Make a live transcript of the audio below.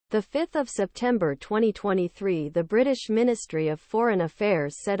5th of September 2023, the British Ministry of Foreign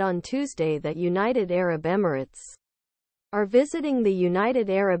Affairs said on Tuesday that United Arab Emirates are visiting the United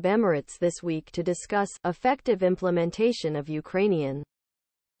Arab Emirates this week to discuss effective implementation of Ukrainian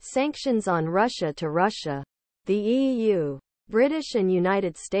sanctions on Russia to Russia, the EU, British and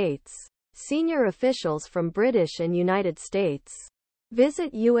United States. Senior officials from British and United States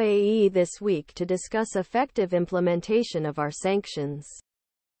visit UAE this week to discuss effective implementation of our sanctions.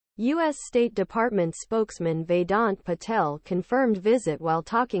 U.S. State Department spokesman Vedant Patel confirmed visit while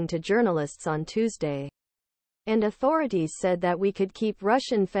talking to journalists on Tuesday. And authorities said that we could keep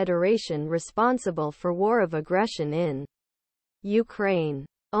Russian Federation responsible for war of aggression in Ukraine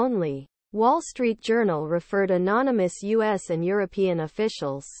only. Wall Street Journal referred anonymous U.S. and European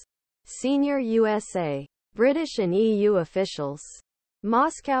officials, senior USA, British and EU officials,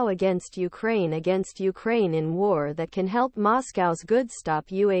 Moscow against Ukraine in war that can help Moscow's goods stop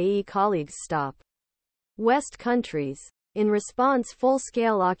UAE colleagues stop West countries, in response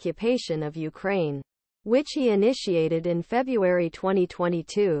full-scale occupation of Ukraine, which he initiated in February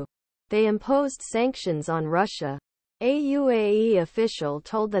 2022. They imposed sanctions on Russia. A UAE official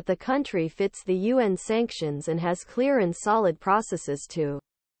told that the country fits the UN sanctions and has clear and solid processes to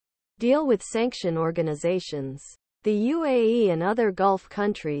deal with sanction organizations. The UAE and other Gulf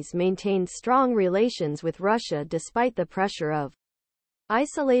countries maintained strong relations with Russia despite the pressure of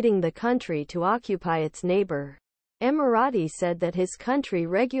isolating the country to occupy its neighbor. Emirati said that his country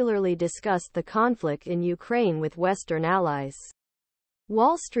regularly discussed the conflict in Ukraine with Western allies.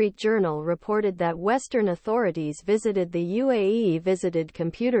 Wall Street Journal reported that Western authorities visited the UAE visited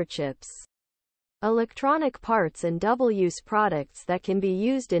computer chips, electronic parts and double-use products that can be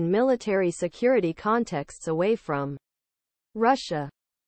used in military security contexts away from Russia.